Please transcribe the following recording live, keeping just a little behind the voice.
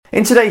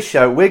In today's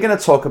show, we're going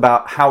to talk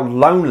about how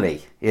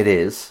lonely it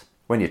is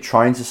when you're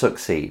trying to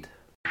succeed.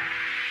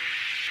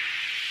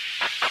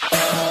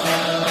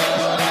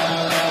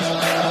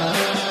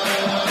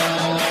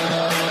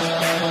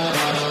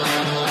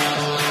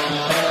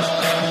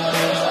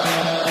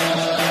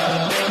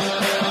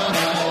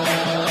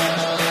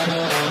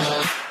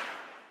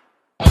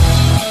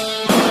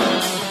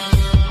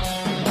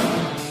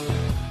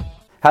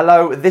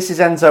 Hello, this is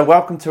Enzo.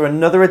 Welcome to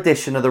another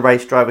edition of the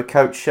Race Driver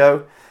Coach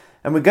Show.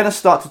 And we're going to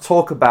start to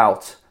talk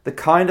about the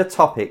kind of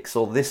topics,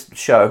 or this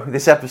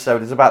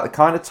episode is about the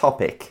kind of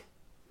topic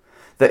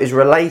that is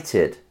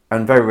related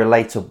and very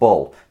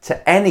relatable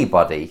to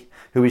anybody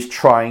who is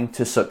trying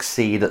to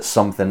succeed at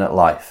something at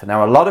life.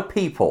 Now, a lot of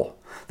people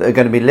that are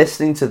going to be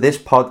listening to this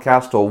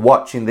podcast or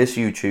watching this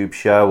YouTube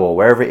show or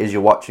wherever it is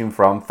you're watching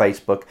from,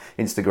 Facebook,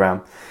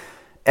 Instagram,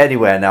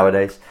 anywhere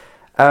nowadays,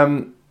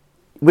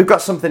 we've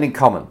got something in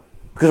common.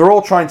 Because we're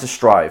all trying to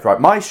strive, right?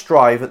 My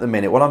strive at the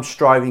minute, what I'm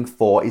striving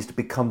for is to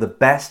become the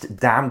best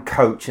damn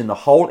coach in the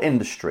whole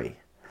industry.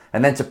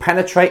 And then to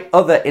penetrate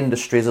other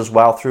industries as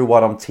well through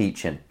what I'm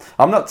teaching.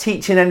 I'm not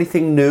teaching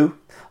anything new.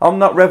 I'm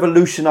not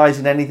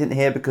revolutionizing anything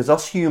here because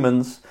us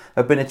humans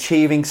have been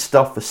achieving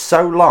stuff for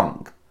so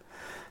long.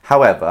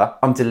 However,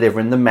 I'm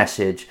delivering the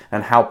message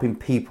and helping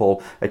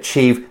people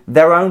achieve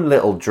their own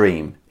little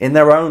dream in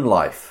their own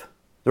life.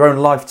 Their own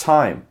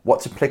lifetime,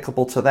 what's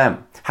applicable to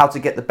them, how to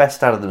get the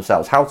best out of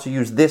themselves, how to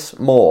use this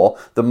more,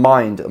 the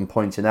mind I'm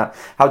pointing out,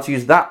 how to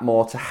use that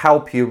more to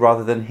help you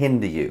rather than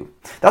hinder you.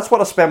 That's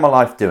what I spend my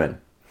life doing.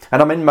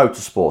 And I'm in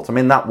motorsport. I'm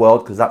in that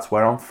world because that's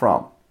where I'm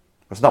from.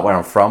 It's not where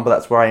I'm from, but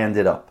that's where I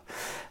ended up.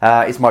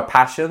 It's my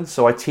passion,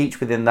 so I teach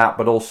within that,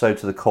 but also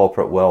to the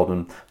corporate world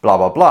and blah,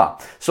 blah, blah.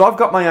 So I've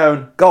got my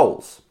own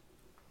goals.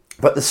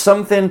 But there's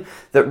something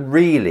that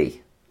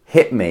really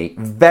hit me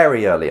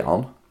very early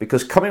on.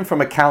 Because coming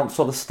from a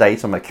council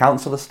estate, I'm a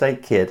council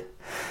estate kid,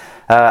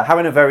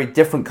 having a very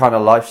different kind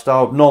of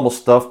lifestyle, normal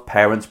stuff,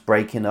 parents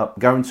breaking up,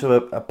 going to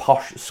a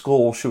posh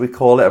school, should we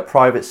call it, a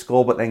private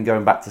school, but then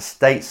going back to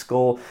state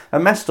school, a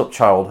messed up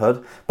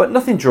childhood, but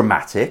nothing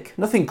dramatic,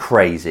 nothing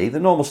crazy, the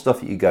normal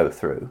stuff that you go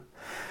through.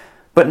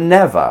 But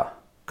never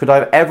could I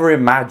have ever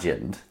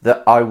imagined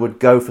that I would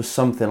go for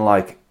something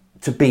like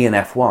to be an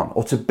F1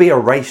 or to be a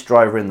race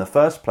driver in the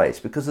first place,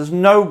 because there's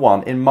no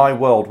one in my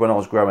world when I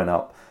was growing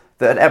up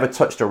that had ever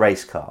touched a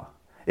race car.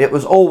 It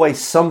was always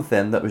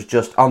something that was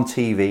just on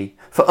TV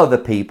for other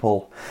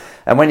people.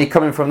 And when you're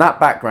coming from that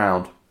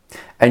background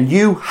and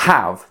you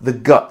have the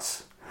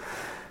guts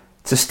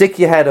to stick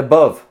your head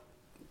above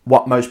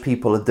what most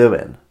people are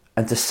doing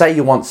and to say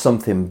you want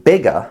something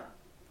bigger,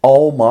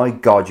 oh my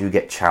God, you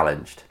get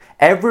challenged.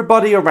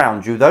 Everybody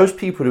around you, those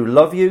people who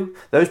love you,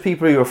 those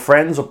people who are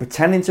friends or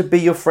pretending to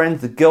be your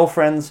friends, the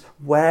girlfriends,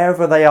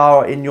 wherever they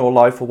are in your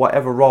life or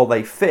whatever role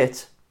they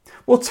fit,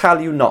 will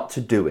tell you not to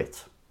do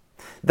it.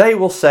 They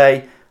will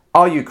say,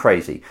 are you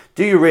crazy?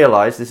 Do you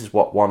realize, this is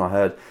what one I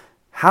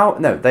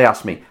heard, they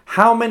asked me,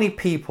 how many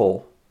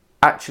people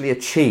actually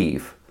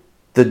achieve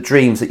the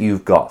dreams that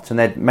you've got? And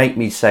they'd make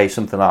me say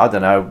something like, I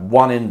don't know,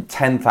 1 in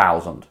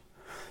 10,000.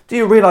 Do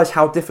you realize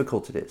how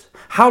difficult it is?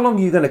 How long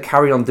are you going to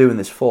carry on doing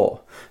this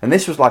for? And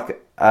this was like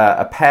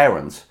a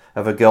parent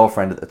of a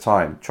girlfriend at the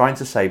time, trying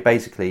to say,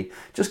 basically,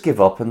 just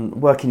give up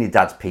and work in your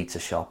dad's pizza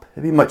shop.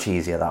 It'd be much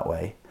easier that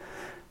way.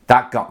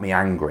 That got me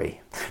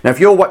angry. Now, if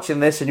you're watching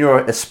this and you're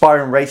an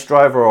aspiring race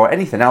driver or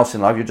anything else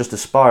in life, you're just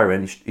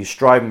aspiring, you're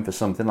striving for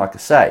something, like I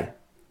say,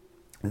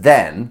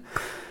 then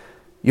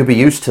you'll be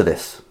used to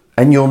this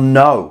and you'll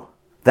know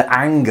the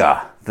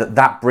anger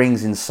that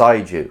brings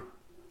inside you.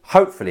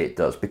 Hopefully it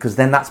does, because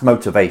then that's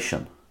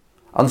motivation.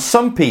 And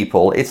some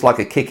people, it's like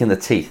a kick in the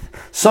teeth.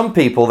 Some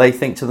people, they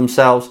think to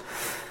themselves,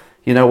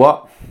 you know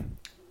what?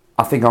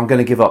 I think I'm going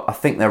to give up. I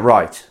think they're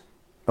right.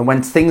 And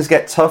when things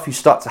get tough, you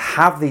start to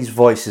have these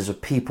voices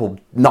of people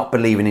not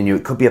believing in you.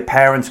 It could be a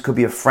parent, it could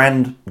be a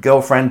friend,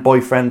 girlfriend,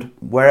 boyfriend,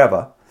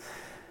 wherever,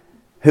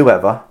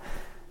 whoever.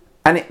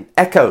 And it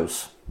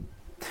echoes.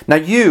 Now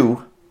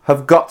you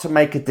have got to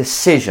make a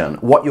decision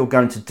what you're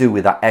going to do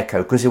with that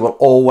echo, because it will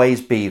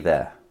always be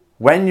there.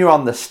 When you're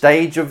on the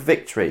stage of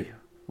victory,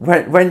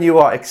 when you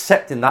are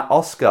accepting that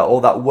Oscar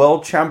or that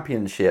world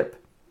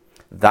championship,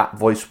 that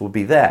voice will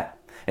be there.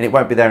 And it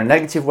won't be there in a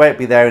negative way, it'll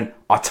be there in,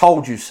 I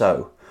told you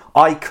so.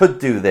 I could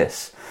do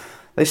this.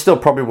 They still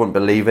probably wouldn't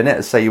believe in it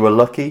and say you were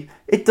lucky.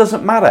 It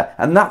doesn't matter.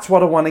 And that's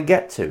what I want to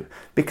get to.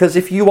 Because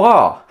if you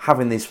are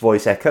having this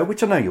voice echo,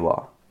 which I know you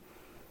are,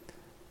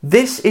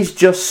 this is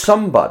just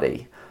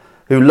somebody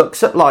who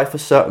looks at life a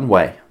certain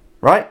way,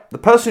 right? The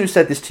person who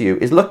said this to you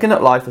is looking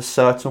at life a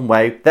certain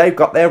way. They've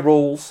got their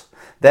rules,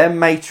 their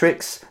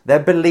matrix, their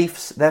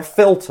beliefs, their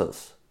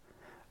filters.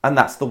 And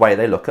that's the way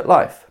they look at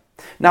life.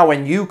 Now,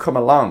 when you come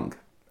along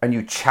and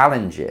you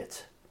challenge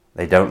it,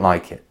 they don't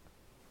like it.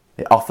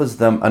 It offers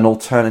them an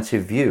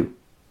alternative view,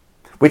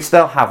 which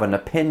they'll have an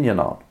opinion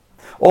on.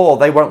 Or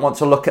they won't want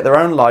to look at their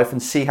own life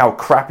and see how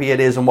crappy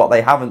it is and what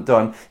they haven't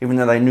done, even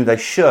though they knew they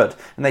should.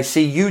 And they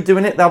see you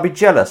doing it, they'll be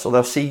jealous. Or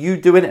they'll see you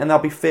doing it and they'll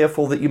be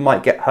fearful that you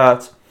might get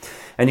hurt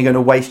and you're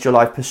going to waste your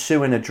life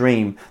pursuing a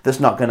dream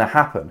that's not going to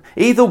happen.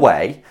 Either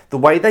way, the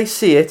way they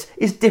see it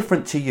is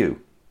different to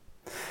you.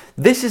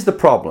 This is the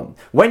problem.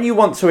 When you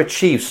want to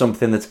achieve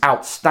something that's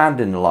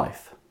outstanding in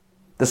life,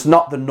 that's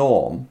not the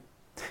norm,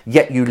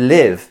 yet you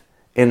live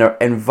in an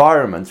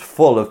environment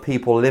full of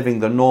people living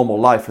the normal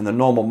life and the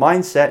normal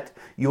mindset,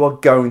 you are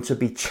going to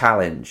be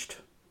challenged.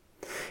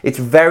 It's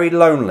very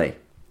lonely.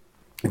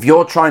 If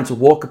you're trying to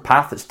walk a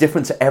path that's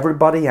different to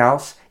everybody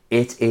else,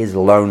 it is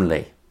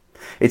lonely.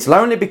 It's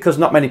lonely because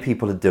not many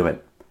people are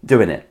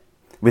doing it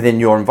within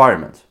your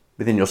environment,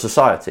 within your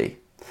society.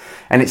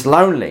 And it's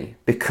lonely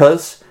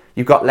because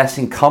you've got less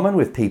in common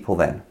with people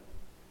then.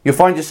 You'll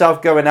find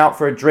yourself going out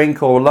for a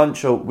drink or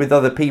lunch or with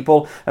other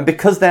people, and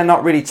because they're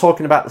not really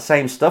talking about the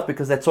same stuff,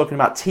 because they're talking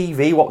about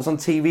TV, what was on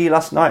TV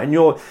last night,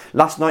 and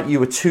last night you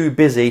were too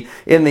busy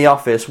in the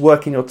office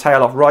working your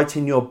tail off,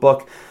 writing your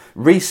book,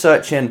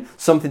 researching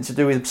something to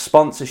do with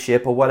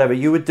sponsorship or whatever.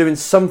 You were doing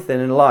something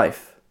in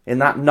life in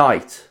that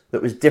night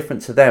that was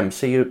different to them,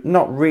 so you're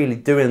not really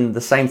doing the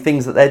same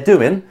things that they're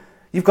doing.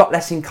 You've got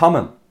less in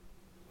common.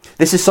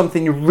 This is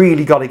something you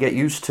really got to get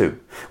used to.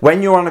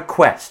 When you're on a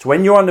quest,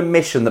 when you're on a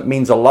mission that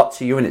means a lot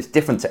to you and it's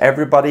different to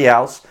everybody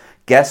else,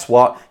 guess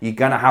what? You're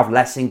going to have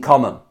less in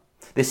common.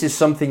 This is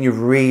something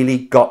you've really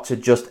got to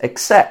just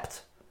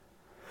accept.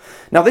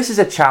 Now, this is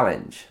a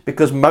challenge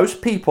because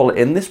most people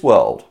in this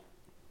world,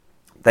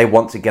 they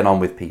want to get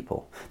on with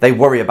people. They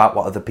worry about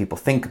what other people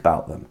think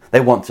about them. They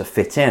want to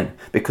fit in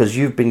because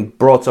you've been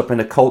brought up in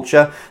a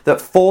culture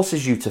that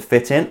forces you to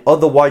fit in.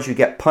 Otherwise, you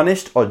get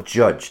punished or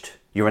judged.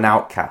 You're an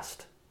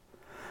outcast.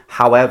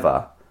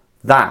 However,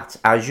 that,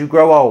 as you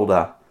grow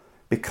older,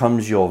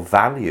 becomes your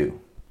value.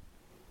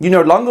 You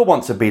no longer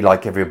want to be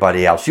like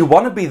everybody else. You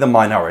want to be the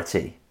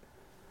minority.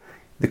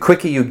 The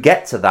quicker you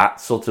get to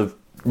that sort of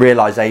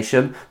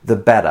realization, the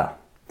better.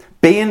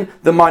 Being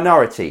the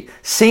minority,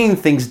 seeing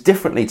things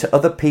differently to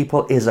other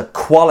people is a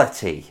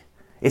quality.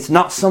 It's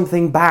not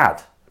something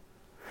bad.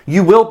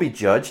 You will be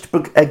judged,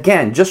 but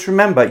again, just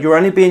remember, you're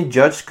only being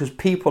judged because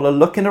people are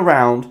looking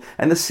around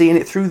and they're seeing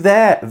it through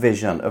their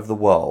vision of the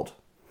world.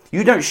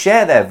 You don't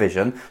share their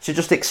vision, so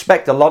just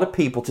expect a lot of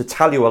people to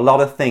tell you a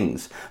lot of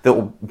things that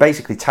will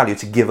basically tell you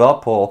to give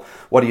up or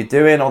what are you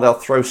doing, or they'll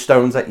throw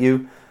stones at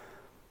you.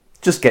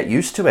 Just get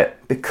used to it,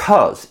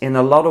 because in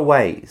a lot of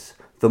ways,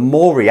 the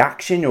more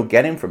reaction you're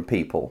getting from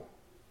people,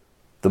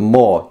 the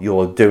more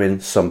you're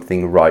doing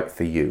something right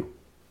for you.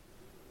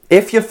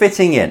 If you're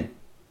fitting in,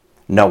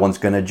 no one's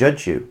going to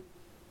judge you.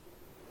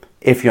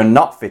 If you're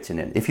not fitting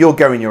in, if you're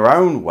going your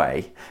own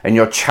way and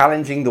you're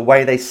challenging the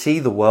way they see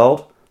the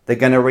world, they're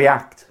going to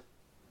react.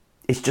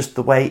 It's just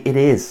the way it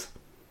is.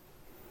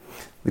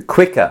 The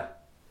quicker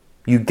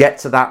you get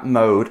to that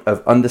mode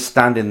of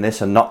understanding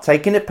this and not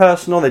taking it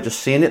personal, they're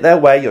just seeing it their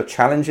way, you're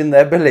challenging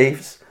their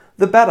beliefs,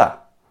 the better.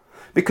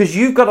 Because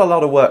you've got a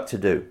lot of work to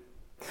do.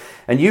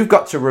 And you've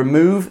got to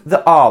remove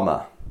the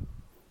armor.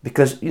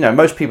 Because,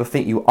 most people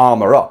think you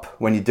armor up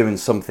when you're doing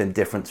something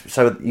different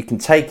so that you can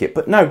take it.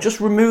 But no,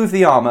 just remove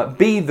the armor,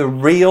 be the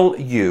real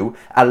you,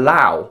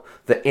 allow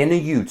the inner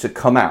you to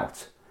come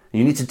out.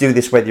 You need to do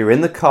this whether you're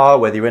in the car,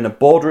 whether you're in a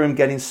boardroom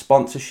getting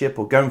sponsorship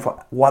or going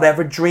for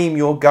whatever dream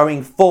you're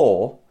going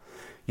for.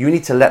 You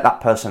need to let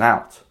that person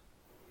out.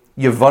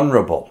 You're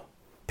vulnerable.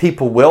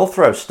 People will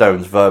throw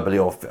stones verbally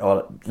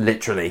or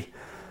literally.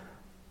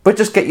 But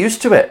just get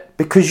used to it,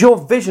 because your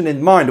vision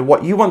in mind of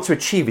what you want to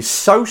achieve is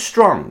so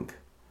strong.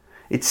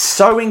 It's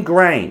so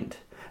ingrained.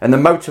 And the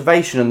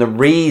motivation and the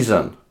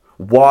reason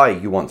why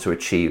you want to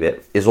achieve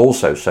it is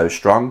also so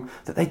strong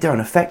that they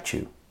don't affect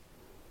you.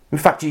 In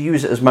fact, you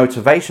use it as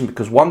motivation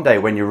because one day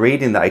when you're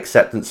reading that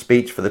acceptance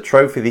speech for the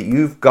trophy that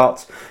you've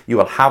got, you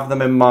will have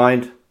them in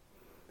mind,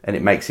 and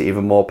it makes it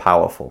even more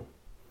powerful.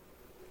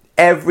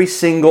 Every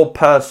single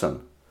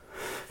person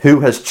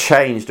who has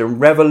changed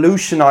and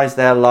revolutionized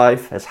their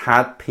life has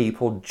had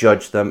people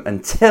judge them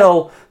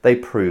until they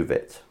prove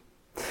it.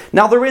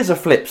 Now, there is a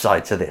flip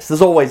side to this.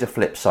 There's always a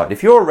flip side.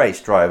 If you're a race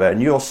driver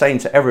and you're saying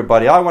to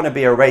everybody, I want to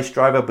be a race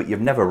driver, but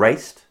you've never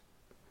raced,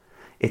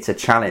 it's a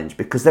challenge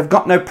because they've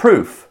got no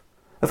proof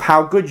of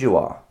how good you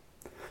are.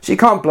 So you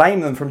can't blame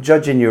them from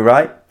judging you,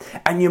 right?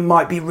 And you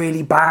might be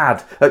really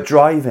bad at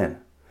driving.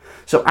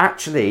 So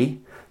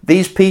actually,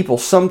 these people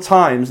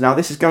sometimes, now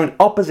this is going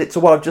opposite to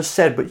what I've just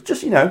said, but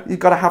just, you've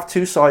got to have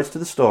two sides to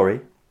the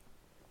story.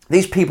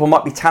 These people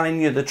might be telling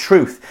you the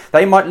truth.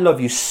 They might love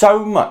you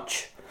so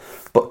much,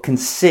 but can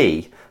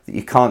see that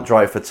you can't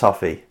drive for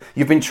toffee.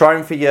 You've been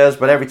trying for years,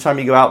 but every time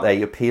you go out there,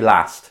 you pee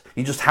last.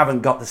 You just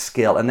haven't got the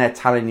skill, and they're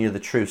telling you the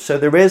truth. So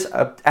there is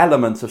an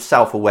element of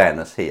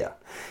self-awareness here.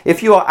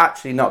 If you are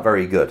actually not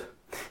very good,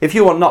 if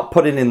you are not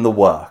putting in the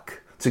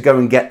work to go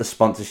and get the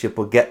sponsorship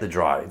or get the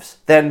drives,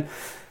 then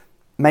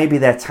maybe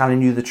they're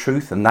telling you the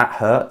truth and that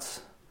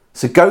hurts.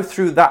 So go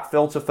through that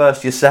filter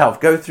first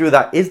yourself. Go through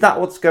that. Is that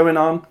what's going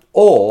on?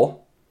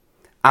 Or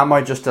am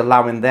I just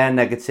allowing their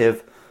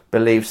negative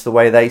beliefs, the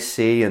way they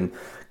see and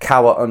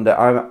cower under,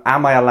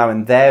 am I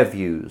allowing their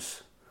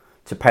views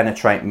to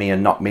penetrate me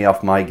and knock me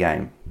off my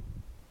game?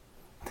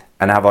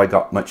 And have I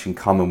got much in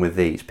common with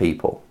these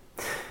people?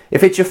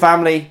 If it's your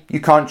family, you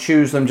can't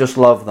choose them, just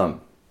love them.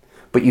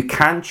 But you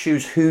can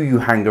choose who you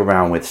hang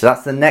around with. So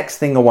that's the next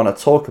thing I want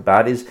to talk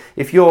about, is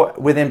if you're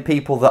within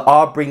people that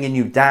are bringing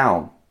you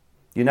down.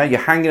 You know, you're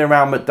hanging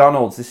around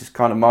McDonald's. This is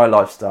kind of my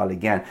lifestyle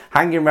again.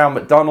 Hanging around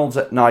McDonald's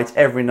at night,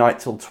 every night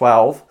till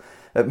 12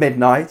 at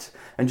midnight,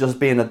 and just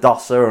being a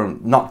dosser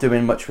and not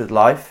doing much with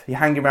life. You're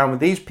hanging around with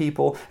these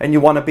people and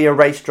you want to be a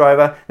race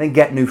driver, then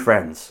get new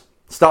friends.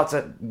 Start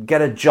to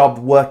get a job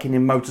working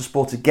in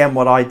motorsport. Again,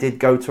 what I did,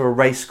 go to a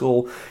race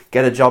school,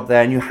 get a job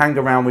there, and you hang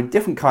around with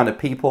different kind of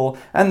people,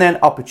 and then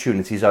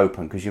opportunities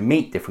open because you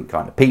meet different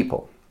kind of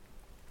people.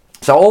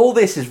 So all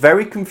this is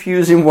very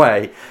confusing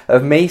way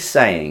of me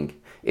saying,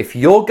 if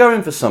you're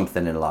going for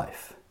something in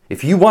life,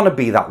 if you want to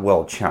be that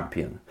world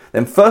champion,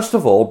 then first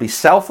of all, be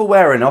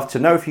self-aware enough to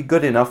know if you're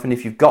good enough and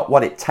if you've got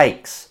what it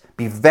takes.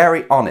 Be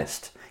very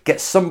honest. Get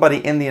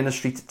somebody in the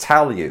industry to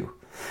tell you,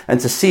 and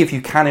to see if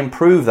you can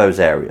improve those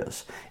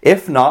areas.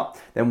 If not,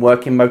 then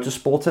work in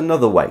motorsport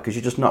another way, because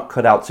you're just not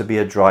cut out to be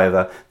a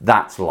driver.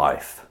 That's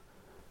life.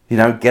 You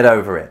know, get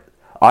over it.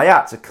 I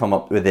had to come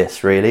up with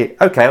this, really.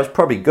 Okay, I was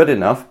probably good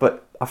enough,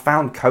 but I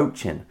found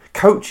coaching.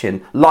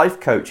 Coaching, life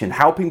coaching,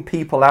 helping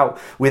people out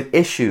with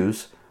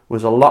issues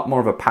was a lot more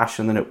of a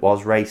passion than it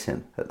was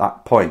racing at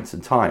that point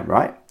in time,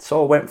 right?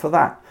 So I went for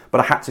that.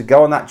 But I had to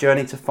go on that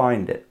journey to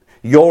find it.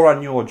 You're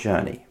on your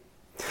journey.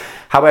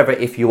 However,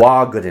 if you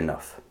are good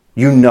enough,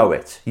 you know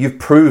it, you've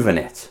proven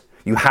it,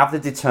 you have the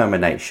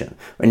determination,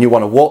 and you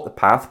want to walk the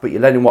path, but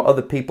you're letting what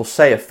other people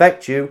say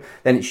affect you,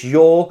 then it's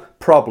your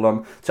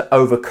problem to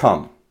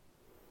overcome.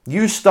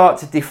 You start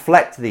to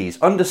deflect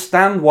these.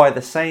 Understand why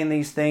they're saying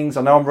these things.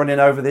 I know I'm running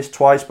over this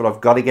twice, but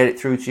I've got to get it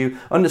through to you.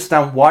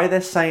 Understand why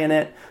they're saying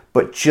it,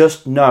 but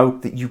just know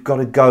that you've got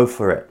to go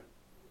for it.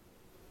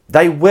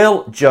 They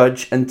will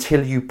judge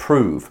until you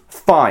prove.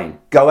 Fine,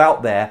 go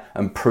out there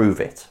and prove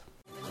it.